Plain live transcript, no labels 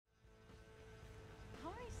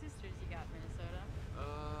sisters you got, Minnesota?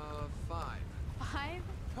 5. 5?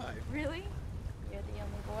 5. Really? You're the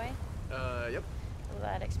only boy? Yep. Well,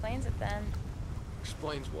 that explains it then.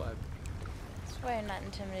 Explains what? That's why you're not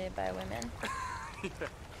intimidated by women. Yeah.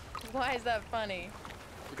 Why is that funny?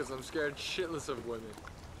 Because I'm scared shitless of women.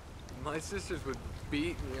 My sisters would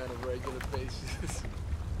beat me on a regular basis.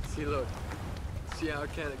 See, look. See how I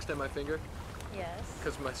can't extend my finger? Yes.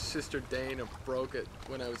 Because my sister Dana broke it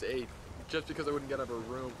when I was 8. Just because I wouldn't get out of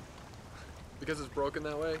her room. Because it's broken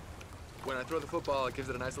that way, when I throw the football, it gives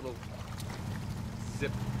it a nice little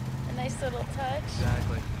zip. A nice little touch?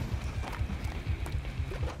 Exactly.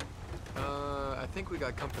 I think we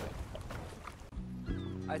got company.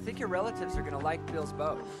 I think your relatives are gonna like Bill's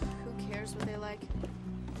boat. Who cares what they like?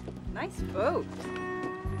 Nice boat.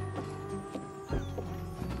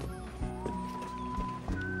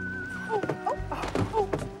 Oh.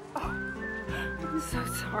 I'm so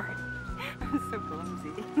sorry. I'm so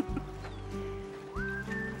clumsy.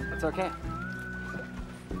 That's okay.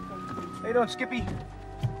 How you doing, Skippy?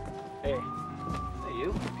 Hey. Hey,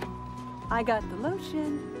 you? I got the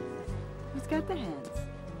lotion. Who's got the hands?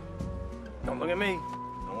 Don't look at me.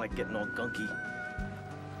 I don't like getting all gunky.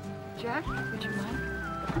 Jack, would you mind?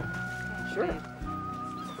 Sure.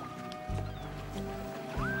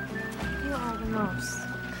 You are the most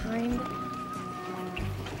kind,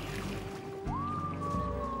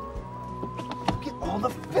 Look at all the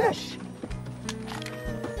fish.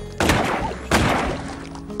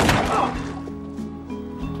 Oh.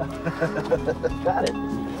 Got it.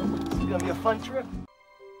 It's gonna be a fun trip.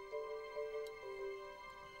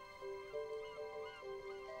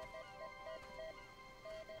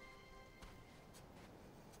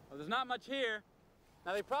 Well, there's not much here.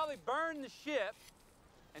 Now, they probably burned the ship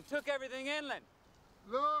and took everything inland.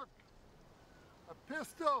 Look! A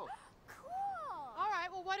pistol! Cool! All right,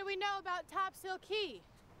 well, what do we know about Topsail Key?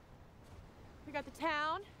 We got the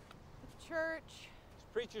town, the church. It's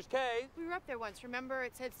Preacher's Cave. We were up there once, remember?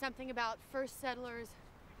 It said something about first settlers,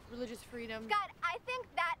 religious freedom. God, I think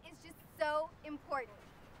that is just so important.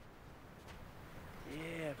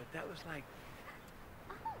 Yeah, but that was like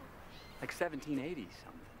 1780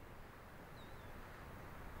 something.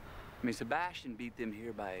 I mean, Sebastian beat them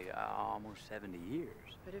here by almost 70 years.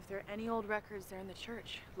 But if there are any old records, they're in the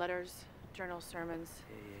church. Letters, journals, sermons.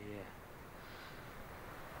 Yeah.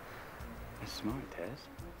 That's smart, Tess.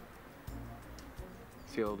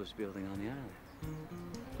 It's the oldest building on the island.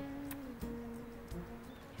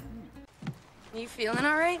 You feeling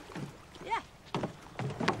all right? Yeah.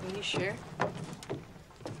 Are you sure?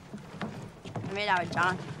 I made out with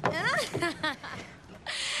John.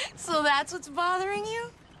 So that's what's bothering you?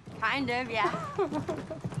 Kind of, yeah.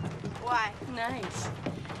 Why? Nice.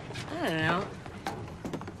 I don't know.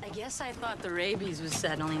 I guess I thought the rabies was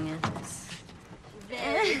settling in.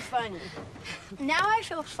 Very funny. Now I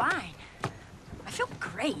feel fine. I feel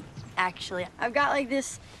great, actually. I've got like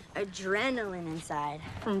this adrenaline inside.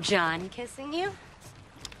 From John kissing you?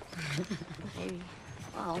 Maybe.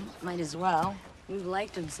 Well, might as well. You've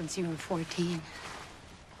liked him since you were 14.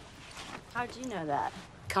 How'd you know that?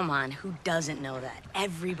 Come on, who doesn't know that?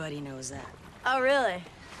 Everybody knows that. Oh, really?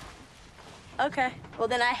 Okay. Well,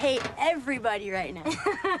 then I hate everybody right now.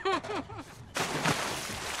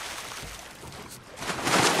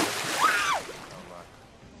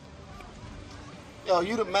 Yo,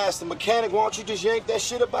 you the master mechanic. Why don't you just yank that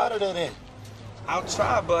shit up out of there then? I'll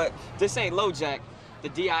try, but this ain't low jack. The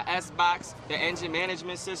DIS box, the engine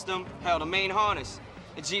management system, hell, the main harness.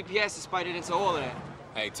 The GPS is spited into all of that.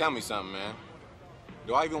 Hey, tell me something, man.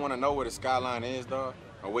 Do I even want to know where the skyline is, dog?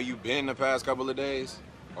 Or where you been the past couple of days?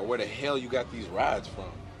 Or where the hell you got these rides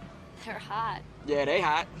from? They're hot. Yeah, they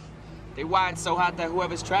hot. They wide so hot that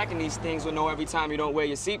whoever's tracking these things will know every time you don't wear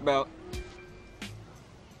your seatbelt.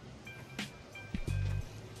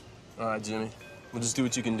 All right, Jimmy. We'll just do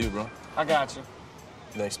what you can do, bro. I got you.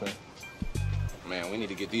 Thanks, man. Man, we need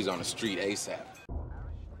to get these on the street ASAP.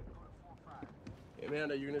 Hey,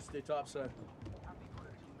 Amanda, you're gonna stay topside.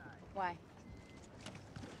 Why?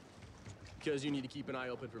 Because you need to keep an eye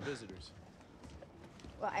open for visitors.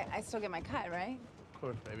 Well, I still get my cut, right? Of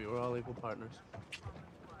course, baby. We're all equal partners. All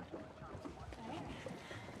right.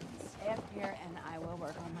 Stay up here and I will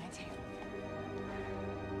work on my tape.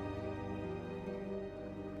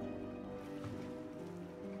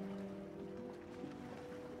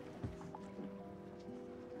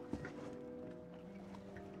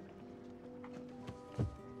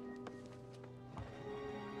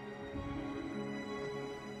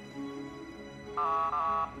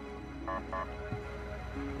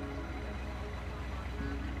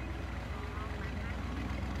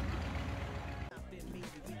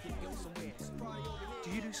 Do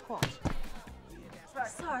you do do squats.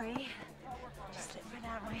 Sorry. Just slipped right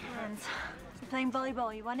out of my hands. We're playing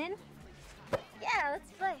volleyball. You want in? Yeah,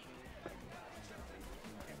 let's play.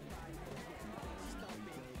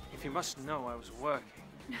 If you must know, I was working.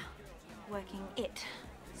 Working it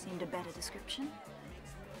seemed a better description.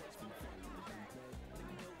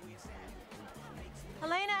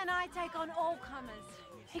 Elena and I take on all comers.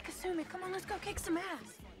 Hey, Kasumi, come on, let's go kick some ass.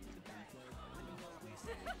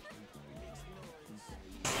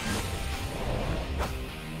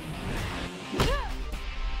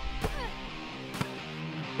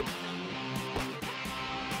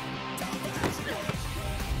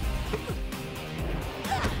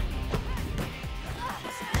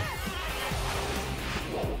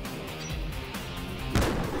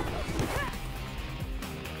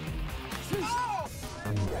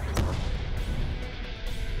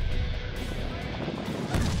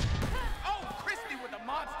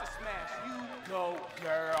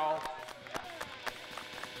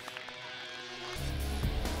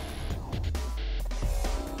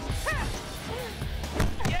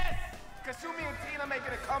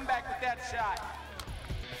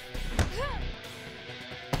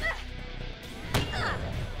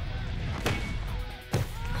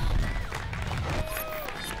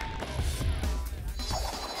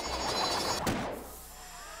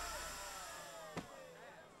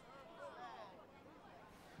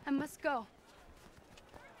 I must go.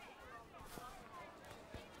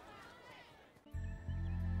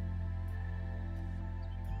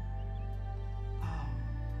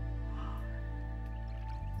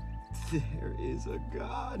 There is a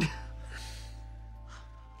God.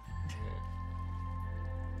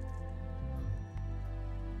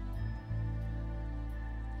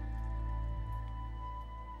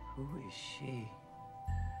 Who is she?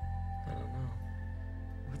 I don't know.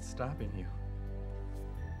 What's stopping you?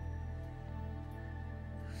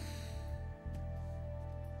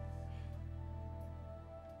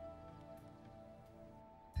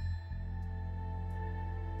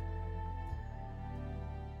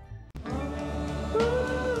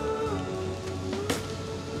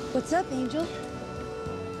 What's up, Angel?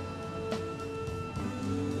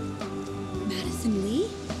 Madison Lee?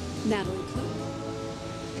 Natalie Cook?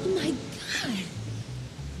 Oh my God!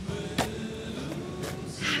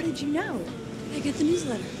 How did you know? I get the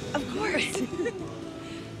newsletter. Of course.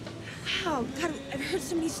 Wow, God, I've heard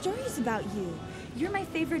so many stories about you. You're my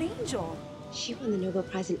favorite angel. She won the Nobel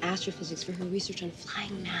Prize in Astrophysics for her research on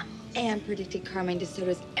flying mammals and predicted Carmine de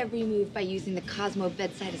Soto's every move by using the Cosmo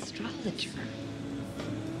bedside astrologer.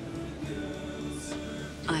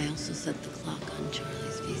 I also set the clock on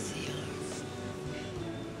Charlie's VCR.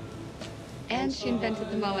 And she invented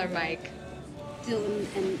the Muller mic. Dylan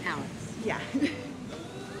and Alex. Yeah.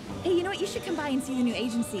 Hey, you know what? You should come by and see the new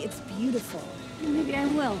agency. It's beautiful. Maybe I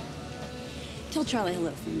will. Tell Charlie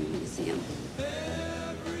hello for me when you see him.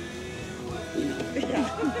 You know.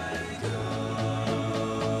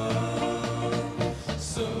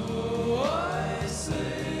 So I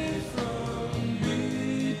say from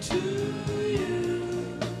me to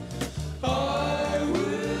you, I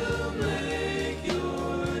will make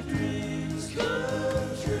your dreams come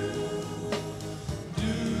true. Do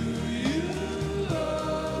you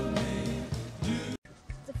love me?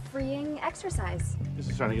 It's a freeing exercise. This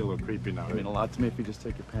is starting to get a little creepy now. You mean a lot to me if you just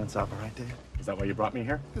take your pants off, all right, Dave? Is that why you brought me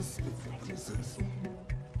here? This is exercise.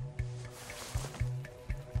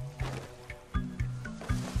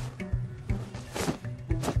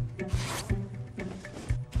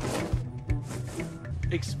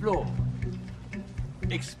 Explore.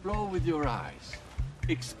 Explore with your eyes.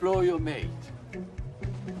 Explore your mate.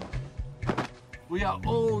 We are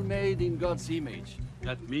all made in God's image.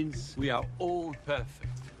 That means we are all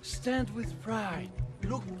perfect. Stand with pride.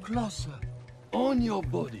 Look closer. Own your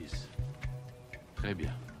bodies. Très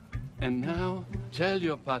bien. And now, tell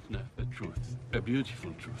your partner the truth. A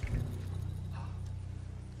beautiful truth.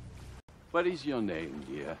 What is your name,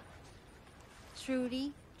 dear?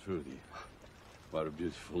 Trudy. Trudy. What a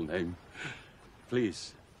beautiful name.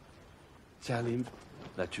 Please, tell him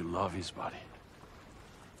that you love his body.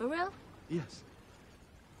 For real? Yes.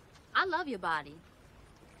 I love your body.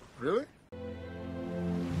 Really?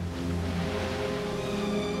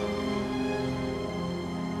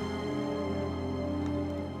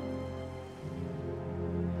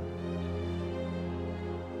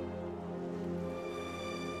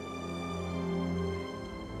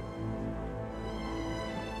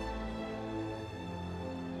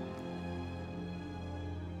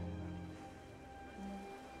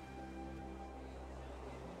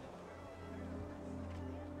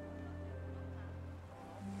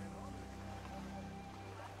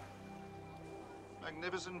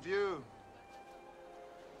 Magnificent view.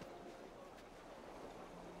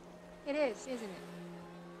 It is, isn't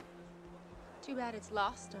it? Too bad it's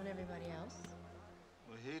lost on everybody else.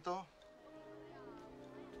 Mojito?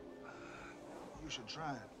 You should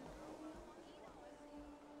try it.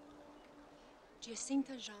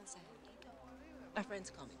 Jacinta Johnson. My friends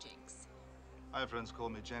call me Jinx. My friends call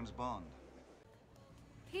me James Bond.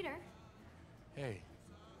 Peter, Hey.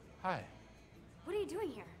 Hi. what are you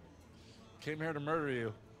doing here? Came here to murder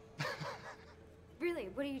you. Really,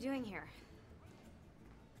 what are you doing here?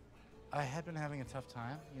 I had been having a tough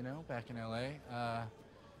time, you know, back in LA.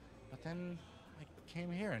 But then I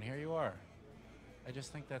came here, and here you are. I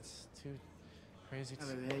just think that's too crazy to...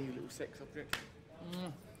 Hello there, you little sex object.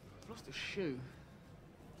 I've lost a shoe.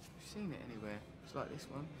 You've seen it anywhere. It's like this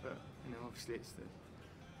one, but, you know, obviously it's the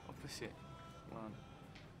opposite one.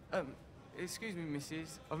 Excuse me,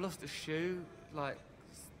 missus. I've lost a shoe, like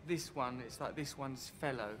this one. It's like this one's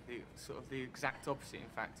fellow, sort of the exact opposite, in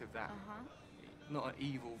fact, of that. Uh-huh. Not an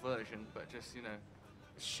evil version, but just, you know,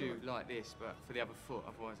 a shoe like this, but for the other foot.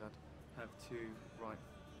 Otherwise, I'd have two right.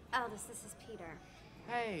 Aldous, this is Peter.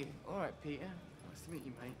 Hey, all right, Peter. Nice to meet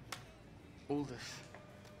you, mate. Aldous.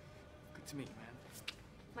 Good to meet you, man.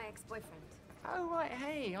 My ex-boyfriend. Oh, right,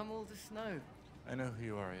 hey, I'm Aldous Snow. I know who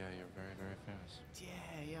you are, yeah, you're very, very famous.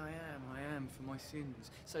 Yeah, I am, for my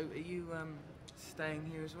sins. So, are you, staying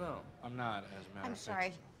here as well? I'm not, as a matter I'm of fact.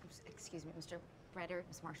 sorry. Excuse me, Mr. Ryder,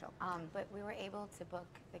 Miss Marshall. But we were able to book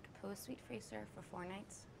the Capone Suite for you, sir, for 4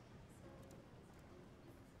 nights.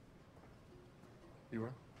 You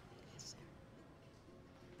were? Yes, sir.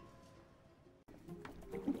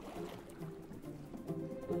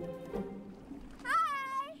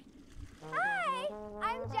 Hi! Hi!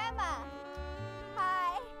 I'm Gemma.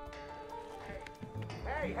 Hi.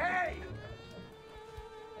 Hey, hey!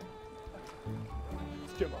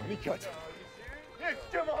 It's Gemma Honeycutt. Yeah, it's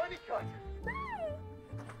Gemma Honeycutt. Hi!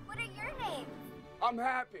 What are your names? I'm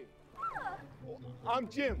happy. Oh. I'm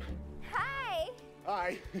Jim. Hi!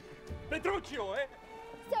 Hi. Petruccio, eh?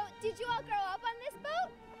 So, did you all grow up on this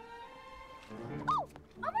boat? Oh!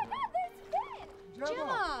 Oh my god, there's Finn!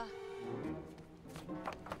 Gemma!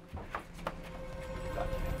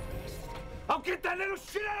 I'll get that little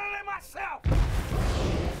shit out of there myself!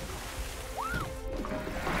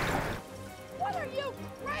 What are you,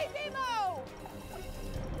 crazy Mo?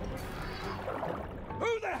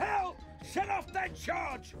 Who the hell set off that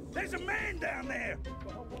charge? There's a man down there.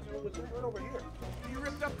 Right over here. You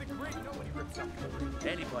ripped up the creek. Nobody rips up the creek.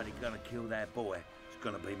 Anybody gonna kill that boy, it's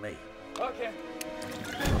gonna be me. Okay.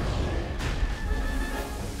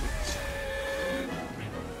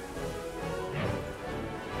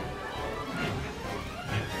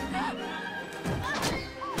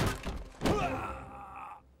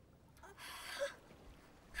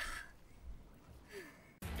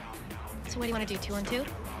 So what do you want to do, 2 on 2?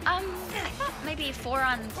 I thought maybe 4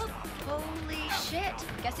 on... Holy shit.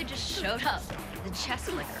 Guess who just showed up? The chess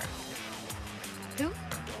flicker. Who?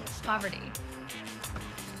 Poverty.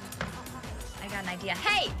 I got an idea.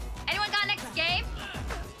 Hey! Anyone got next game?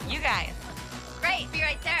 You guys. Great, be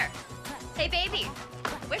right there. Hey, baby.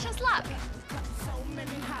 Wish us luck. So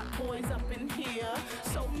many hot boys up in here.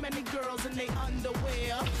 So many girls in their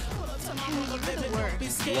underwear. Pull up to my mama, baby, don't be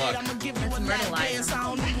scared. I'ma give you a lap dance. I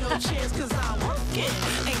don't need no chance, cause I work it.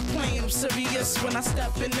 Ain't playing serious when I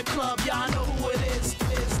step in the club. Y'all know who it is.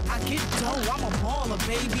 I get dough, I'm a baller,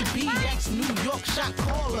 baby. BX, New York, shot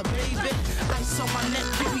caller, baby. Ice on my neck,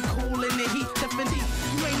 baby, cool in the heat. Tiffany,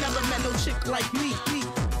 you ain't never met no chick like me.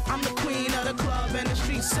 I'm the queen of the club and the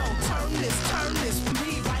street, so turn this,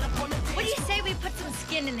 please, right up on the dance. What do you say we put some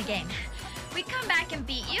skin in the game? We come back and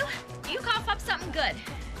beat you. You cough up something good.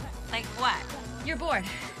 Like what? You're bored.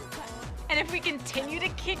 And if we continue to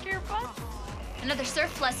kick your butt? Another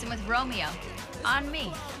surf lesson with Romeo. On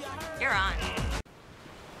me. You're on.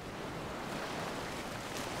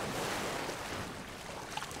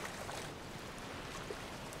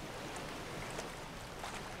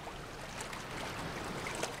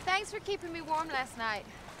 Thanks for keeping me warm last night.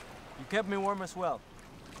 You kept me warm as well.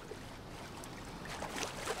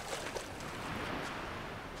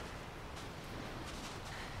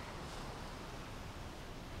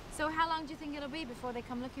 So how long do you think it'll be before they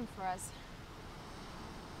come looking for us?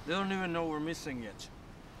 They don't even know we're missing yet.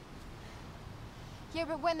 Yeah,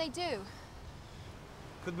 but when they do?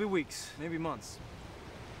 Could be weeks, maybe months.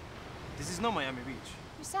 This is not Miami Beach.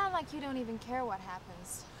 You sound like you don't even care what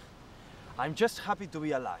happens. I'm just happy to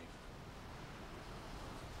be alive.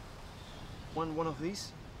 Want one of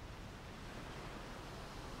these?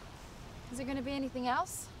 Is there gonna be anything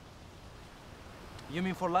else? You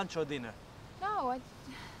mean for lunch or dinner? No,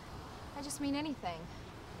 I I just mean anything.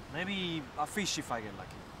 Maybe a fish if I get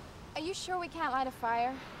lucky. Are you sure we can't light a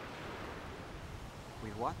fire?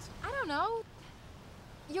 With what? I don't know.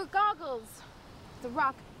 Your goggles. The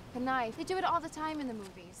rock, the knife. They do it all the time in the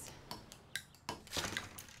movies.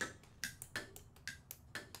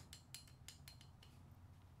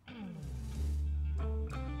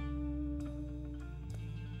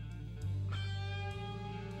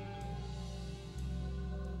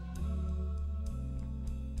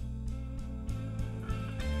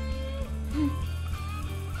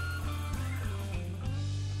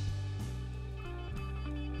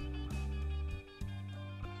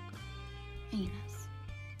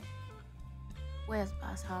 Where's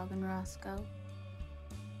Boss Hog and Roscoe?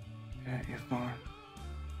 At your farm.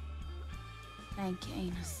 Thank you,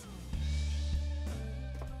 Enos.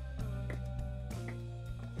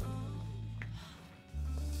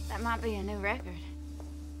 That might be a new record.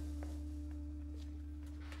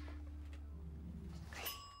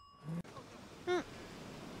 At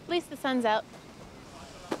least the sun's out.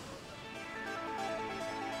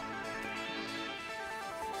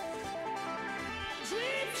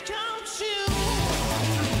 Dreams come true.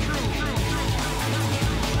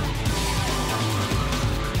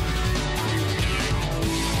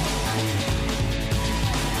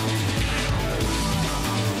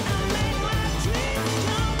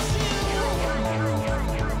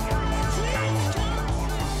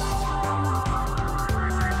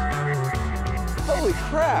 Holy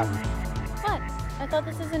crap! What? I thought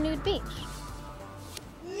this was a nude beach.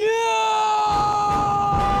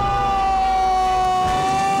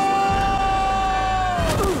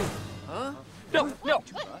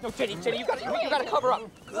 No, Jenny, you gotta cover up.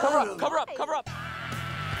 Cover up.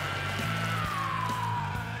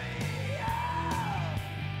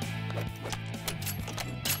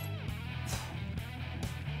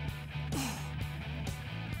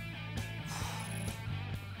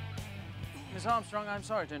 Miss Armstrong, I'm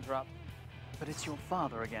sorry to interrupt, but it's your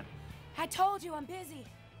father again. I told you I'm busy.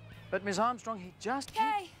 But Miss Armstrong, he just...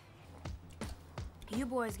 Hey! You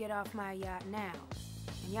boys get off my yacht now,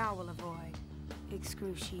 and y'all will avoid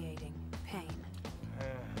excruciating pain.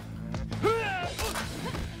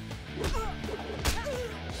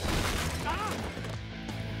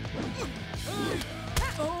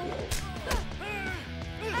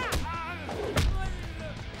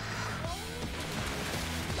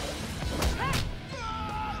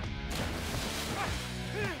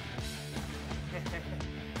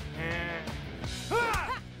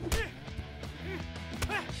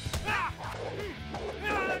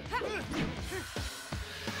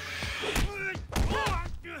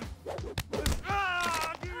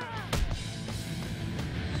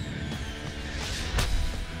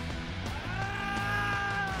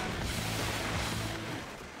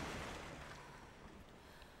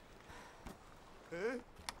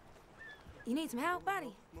 You need some help,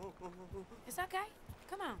 buddy? It's okay.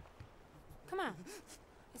 Come on. Come on.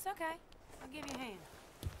 It's okay. I'll give you a hand.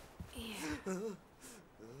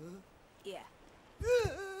 Yeah.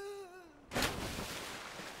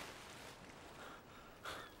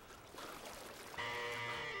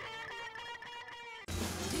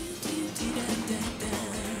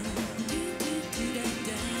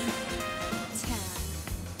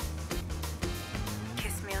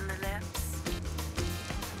 Kiss me on the lips.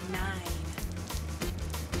 9.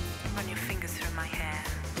 Run your fingers through my hair.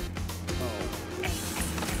 8.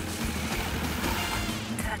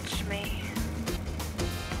 Touch me.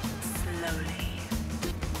 Slowly.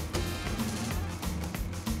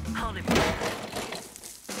 Hold it.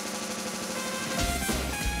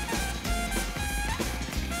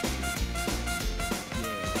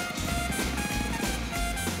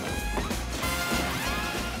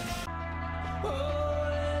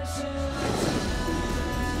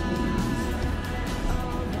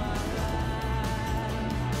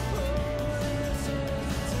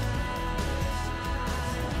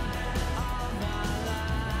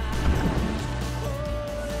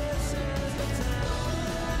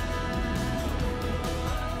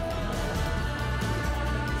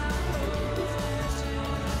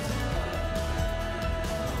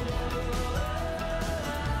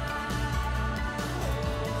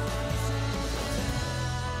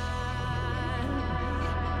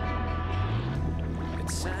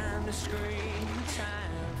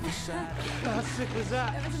 How sick was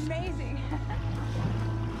that? That was amazing.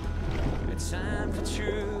 It's time for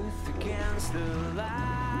truth against the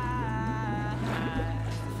lie.